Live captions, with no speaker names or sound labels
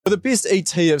With a best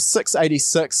ET of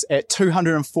 686 at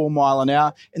 204 mile an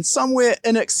hour and somewhere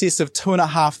in excess of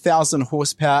 2,500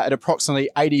 horsepower at approximately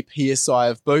 80 psi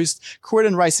of boost,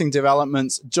 Croydon Racing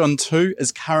Development's Jun 2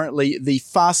 is currently the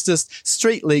fastest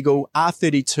street legal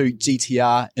R32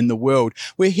 GTR in the world.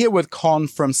 We're here with Con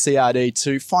from CRD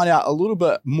to find out a little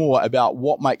bit more about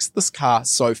what makes this car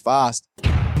so fast.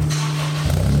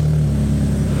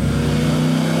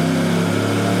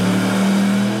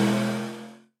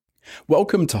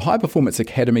 Welcome to High Performance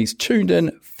Academy's Tuned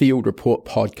In Field Report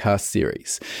podcast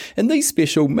series. In these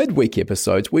special midweek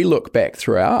episodes, we look back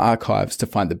through our archives to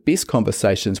find the best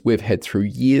conversations we've had through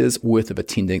years worth of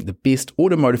attending the best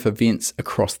automotive events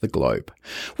across the globe.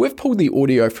 We've pulled the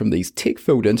audio from these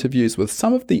tech-filled interviews with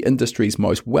some of the industry's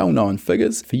most well-known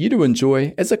figures for you to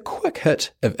enjoy as a quick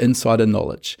hit of insider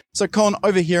knowledge. So Con,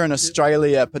 over here in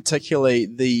Australia, particularly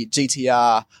the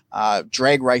GTR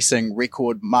drag racing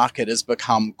record market has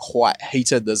become quite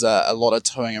heated. There's a lot of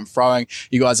toing and froing.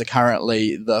 You guys are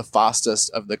currently the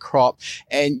fastest of the crop,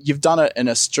 and you've done it in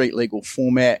a street legal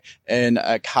format in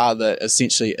a car that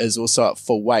essentially is also at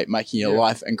full weight, making your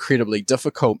life incredibly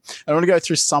difficult. I want to go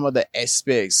through some of the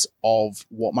aspects of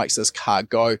what makes this car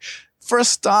go. For a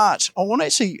start, I want to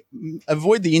actually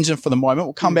avoid the engine for the moment.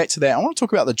 We'll come back to that. I want to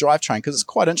talk about the drivetrain because it's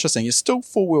quite interesting. You're still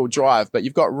four-wheel drive, but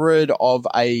you've got rid of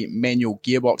a manual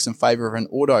gearbox in favour of an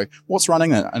auto. What's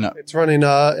running in it? It's running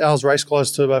ours Race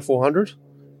Close Turbo 400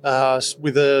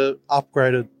 with a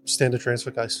upgraded standard transfer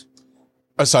case.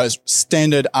 Oh, so it's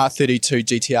standard R32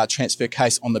 GTR transfer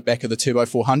case on the back of the Turbo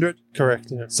 400? Correct,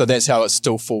 yeah. So that's how it's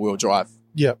still four-wheel drive?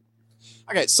 Yep.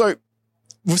 Okay, so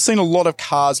we've seen a lot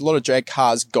of drag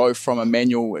cars go from a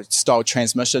manual style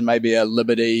transmission, maybe a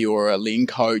Liberty or a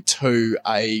Lenco, to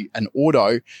an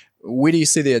auto. Where do you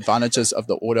see the advantages of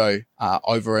the auto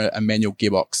over a manual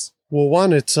gearbox? Well,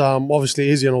 one, it's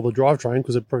obviously easier on all the drivetrain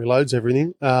because it preloads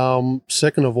everything.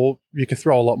 Second of all, you can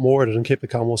throw a lot more at it and keep the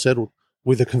car more settled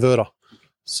with a converter.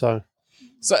 So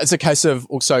it's a case of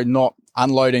also not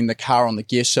unloading the car on the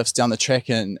gear shifts down the track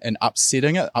and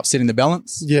upsetting the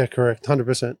balance? Yeah, correct,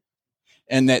 100%.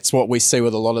 And that's what we see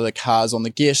with a lot of the cars on the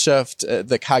gear shift.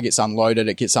 The car gets unloaded,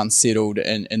 it gets unsettled,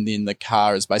 and then the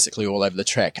car is basically all over the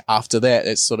track. After that,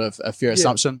 it's sort of a fair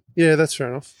assumption. Yeah, that's fair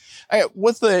enough. Okay,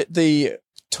 with the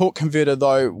torque converter,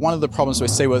 though, one of the problems we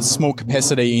see with small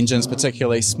capacity engines,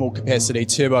 particularly small capacity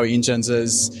turbo engines,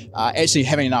 is actually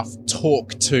having enough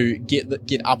torque to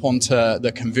get up onto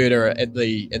the converter at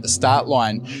the start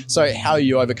line. So how are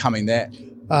you overcoming that?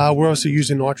 We're also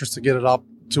using nitrous to get it up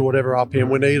to whatever RPM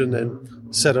we need and then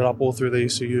set it up all through the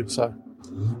ECU. So,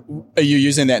 are you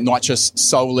using that nitrous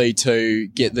solely to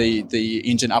get the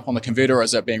engine up on the converter, or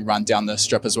is it being run down the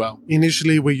strip as well?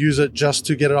 Initially, we use it just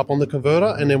to get it up on the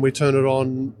converter, and then we turn it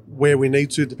on where we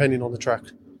need to, depending on the track.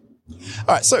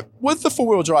 All right, so with the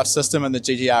four-wheel drive system in the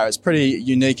GTR, it's pretty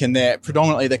unique in that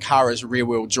predominantly the car is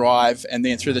rear-wheel drive, and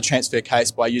then through the transfer case,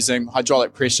 by using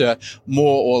hydraulic pressure,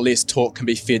 more or less torque can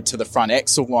be fed to the front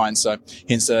axle line. So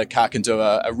hence the car can do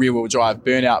a rear-wheel drive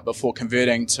burnout before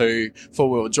converting to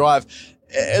four-wheel drive.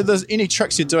 Are there any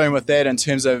tricks you're doing with that in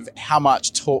terms of how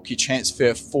much torque you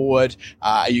transfer forward?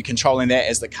 Are you controlling that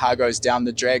as the car goes down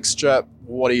the drag strip?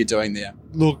 What are you doing there?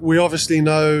 Look, we obviously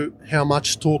know how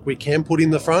much torque we can put in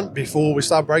the front before we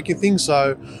start braking things,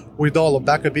 so we dial it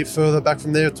back a bit further back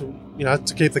from there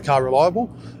to keep the car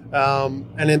reliable.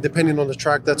 And then depending on the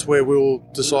track, that's where we'll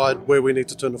decide where we need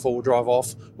to turn the four-wheel drive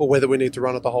off or whether we need to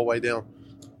run it the whole way down.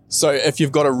 So if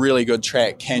you've got a really good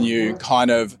track, can you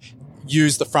kind of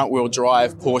use the front wheel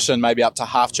drive portion maybe up to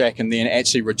half track and then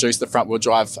actually reduce the front wheel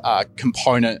drive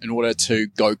component in order to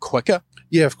go quicker?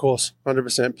 Yeah, of course,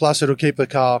 100%. Plus, it'll keep the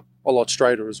car a lot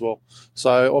straighter as well.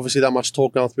 So obviously that much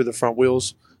torque going through the front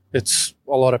wheels, it's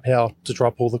a lot of power to try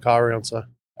pull the car around. So,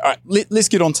 all right, let's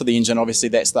get on to the engine. Obviously,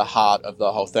 that's the heart of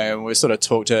the whole thing. And we sort of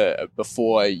talked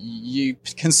before, you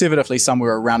conservatively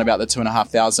somewhere around about the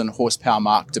 2,500 horsepower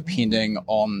mark, depending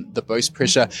on the boost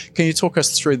pressure. Can you talk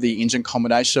us through the engine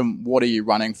combination? What are you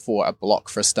running for a block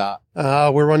for a start?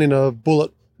 We're running a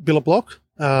Bullet billet block.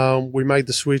 We made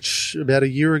the switch about a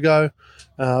year ago.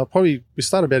 We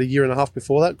started about a year and a half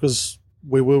before that because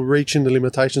we were reaching the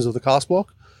limitations of the cast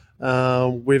block.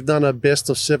 We've done a best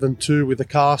of 7.2 with the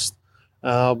cast.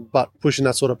 But pushing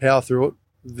that sort of power through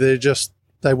it,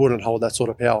 they wouldn't hold that sort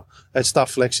of power. They'd start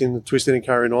flexing and twisting and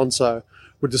carrying on. So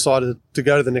we decided to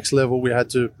go to the next level. We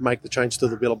had to make the change to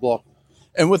the billet block.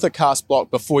 And with the cast block,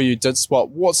 before you did swap,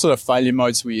 what sort of failure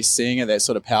modes were you seeing at that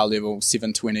sort of power level,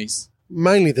 720s?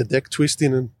 Mainly the deck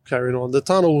twisting and carrying on. The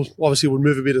tunnel obviously would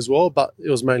move a bit as well, but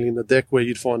it was mainly in the deck where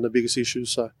you'd find the biggest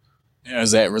issues. So,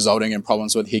 is that resulting in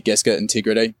problems with head gasket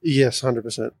integrity? Yes,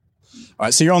 100%. All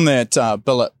right, so you're on that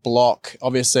billet block.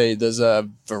 Obviously, there's a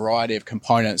variety of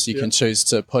components you can choose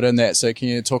to put in that. So can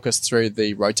you talk us through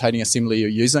the rotating assembly you're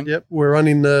using? Yep, we're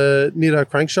running the Nitto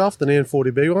crankshaft, the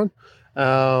N40B one,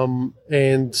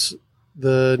 and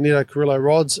the Nitto Carrillo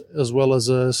rods, as well as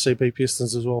CP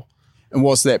pistons as well. And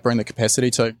what's that bring the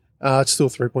capacity to? It's still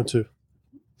 3.2.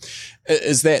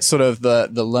 Is that sort of the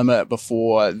limit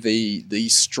before the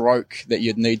stroke that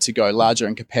you'd need to go larger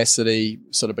in capacity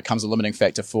sort of becomes a limiting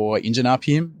factor for engine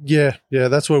RPM? Yeah,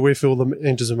 that's where we feel the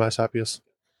engines are most happiest.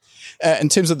 In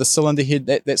terms of the cylinder head,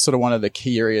 that's sort of one of the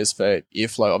key areas for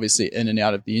airflow, obviously in and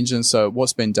out of the engine. So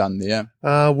what's been done there?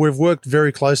 We've worked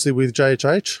very closely with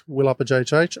JHH, Will Upper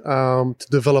JHH, to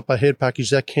develop a head package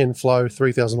that can flow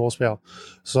 3,000 horsepower.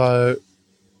 So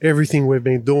everything we've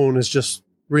been doing is just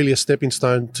really a stepping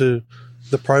stone to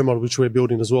the Pro Mod, which we're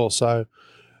building as well. So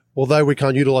although we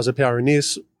can't utilize the power in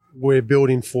this, we're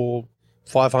building for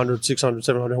 500, 600,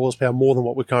 700 horsepower more than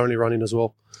what we're currently running as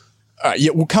well.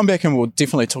 Yeah, we'll come back and we'll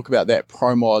definitely talk about that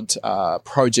Pro Mod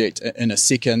project in a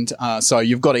second. So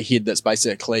you've got a head that's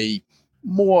basically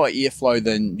more airflow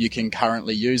than you can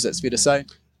currently use, that's fair to say?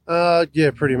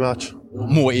 Yeah, pretty much.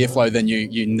 More airflow than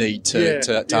you need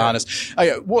to harness.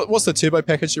 Okay, what's the turbo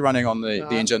package you're running on the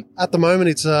engine? At the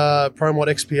moment, it's a Pro Mod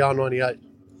XPR 98.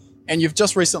 And you've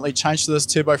just recently changed this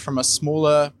turbo from a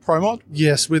smaller Pro Mod?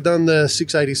 Yes, we've done the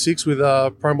 686 with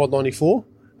Pro Mod 94.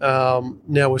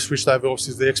 Now we've switched over,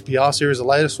 obviously, to the XPR series, the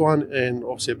latest one, and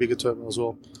obviously a bigger turbo as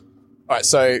well. All right,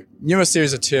 so newer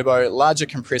series of turbo, larger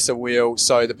compressor wheel,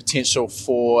 so the potential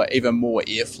for even more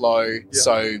airflow. Yeah.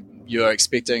 So you're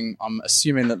expecting, I'm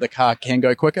assuming, that the car can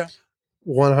go quicker?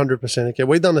 100%. Okay,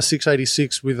 we've done the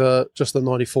 686 with just the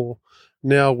 94.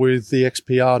 Now with the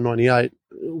XPR 98,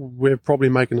 we're probably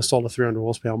making a solid 300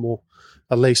 horsepower more,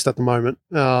 at least at the moment.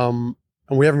 And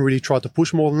we haven't really tried to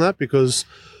push more than that because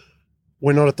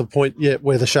we're not at the point yet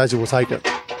where the chassis will take it.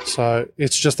 So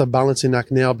it's just a balancing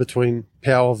act now between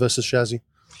power versus chassis.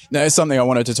 Now, it's something I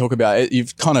wanted to talk about.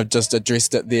 You've kind of just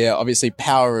addressed it there. Obviously,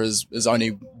 power is only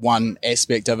one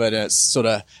aspect of it. It's sort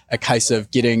of a case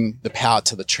of getting the power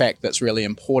to the track that's really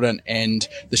important. And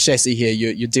the chassis here,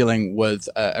 you're dealing with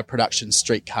a production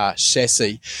street car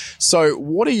chassis. So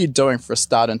what are you doing for a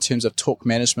start in terms of torque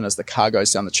management as the car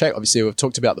goes down the track? Obviously, we've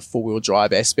talked about the four-wheel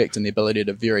drive aspect and the ability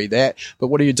to vary that. But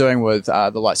what are you doing with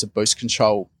the likes of boost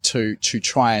control to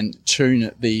try and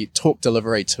tune the torque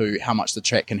delivery to how much the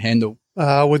track can handle?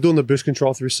 We're doing the boost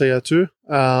control through CO2,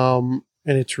 and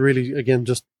it's really, again,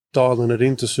 just dialing it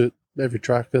in to suit every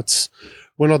track.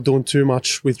 We're not doing too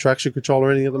much with traction control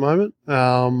or anything at the moment.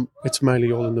 It's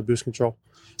mainly all in the boost control.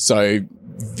 So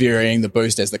varying the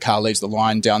boost as the car leaves the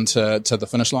line down to the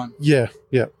finish line? Yeah.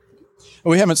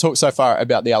 We haven't talked so far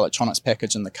about the electronics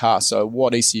package in the car. So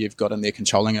what ECU you've got in there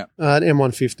controlling it? An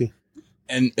M150.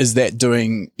 And is that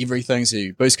doing everything? So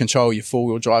you boost control, your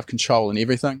four-wheel drive control and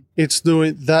everything? It's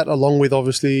doing that along with,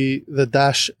 obviously, the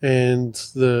dash and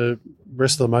the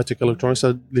rest of the Motec electronics.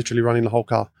 So literally running the whole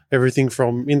car. Everything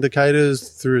from indicators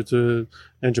through to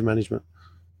engine management.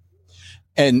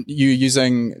 And you're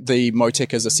using the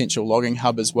Motec as a central logging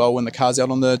hub as well when the car's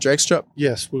out on the drag strip?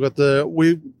 Yes. We've got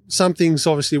some things,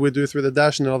 obviously, we do through the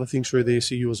dash and other things through the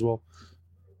ECU as well.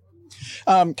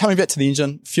 Coming back to the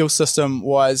engine, fuel system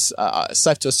wise,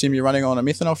 safe to assume you're running on a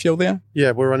methanol fuel there?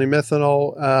 Yeah, we're running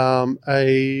methanol.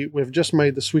 We've just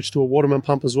made the switch to a Waterman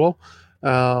pump as well.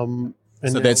 So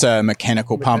that's a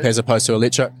mechanical pump as opposed to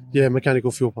electric? Yeah,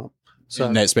 mechanical fuel pump. So,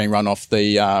 and that's being run off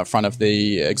the front of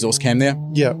the exhaust cam there?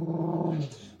 Yeah.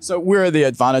 So where are the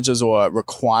advantages or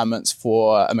requirements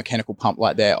for a mechanical pump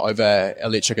like that over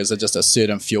electric? Is it just a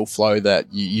certain fuel flow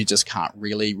that you just can't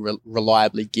really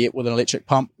reliably get with an electric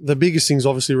pump? The biggest thing is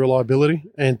obviously reliability.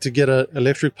 And to get an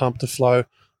electric pump to flow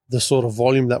the sort of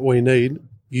volume that we need,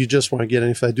 you just won't get it.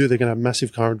 And if they do, they're going to have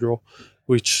massive current draw,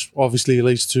 which obviously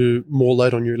leads to more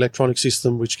load on your electronic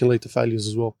system, which can lead to failures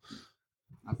as well.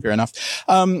 Fair enough.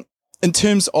 In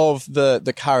terms of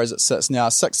the car as it sits now,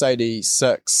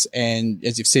 686, and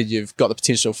as you've said, you've got the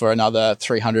potential for another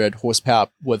 300 horsepower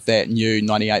with that new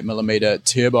 98mm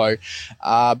turbo.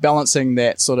 Balancing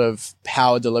that sort of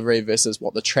power delivery versus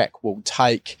what the track will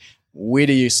take, where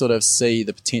do you sort of see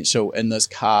the potential in this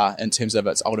car in terms of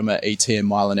its ultimate ET and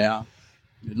mile an hour?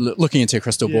 Looking into a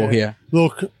crystal ball here.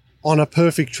 Look, on a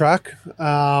perfect track,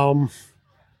 the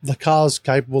car's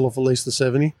capable of at least the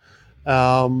 70.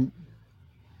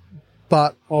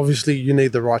 But obviously you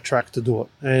need the right track to do it.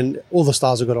 And all the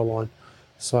stars have got to align.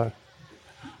 So,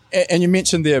 And you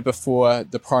mentioned there before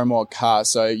the Pro Mod car.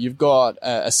 So you've got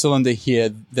a cylinder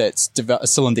head here that's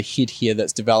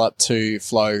developed to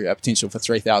flow a potential for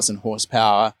 3,000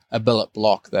 horsepower, a billet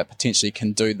block that potentially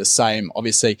can do the same.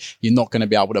 Obviously, you're not going to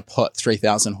be able to put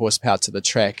 3,000 horsepower to the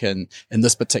track in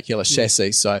this particular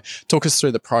chassis. So talk us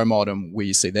through the Pro Mod and where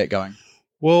you see that going.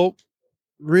 Well,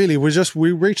 really,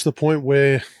 we reached the point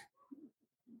where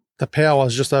the power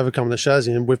has just overcome the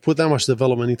chassis, and we've put that much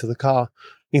development into the car,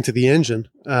 into the engine,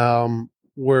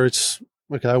 where it's,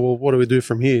 okay, well, what do we do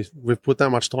from here? We've put that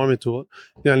much time into it.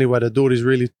 The only way to do it is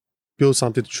really build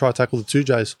something to try to tackle the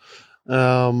 2Js.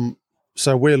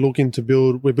 So we're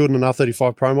building an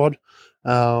R35 Pro Mod.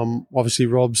 Obviously,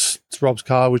 it's Rob's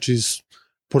car, which is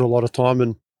put a lot of time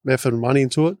and effort and money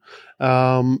into it.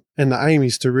 And the aim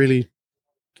is to really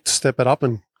step it up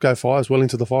and go fives, well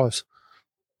into the fives.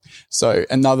 So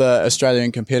another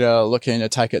Australian competitor looking to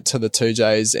take it to the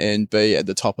 2Js and be at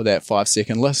the top of that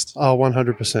 5-second list? Oh,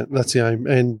 100%. That's the aim.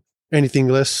 And anything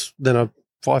less than a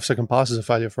 5-second pass is a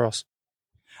failure for us.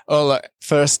 Well, look,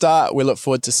 for a start, we look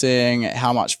forward to seeing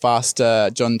how much faster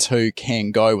John 2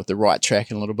 can go with the right track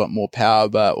and a little bit more power,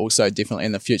 but also definitely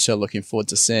in the future, looking forward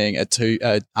to seeing a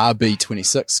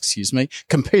RB26,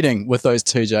 competing with those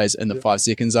 2Js in the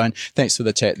 5-second zone. Thanks for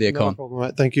the chat there, Con. No problem,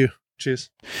 mate. Thank you.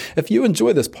 Cheers. If you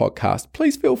enjoy this podcast,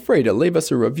 please feel free to leave us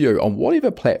a review on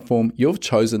whatever platform you've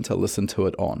chosen to listen to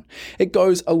it on. It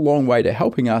goes a long way to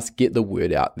helping us get the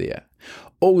word out there.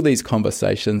 All these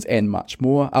conversations and much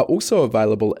more are also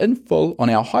available in full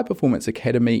on our High Performance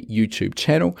Academy YouTube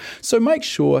channel, so make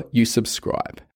sure you subscribe.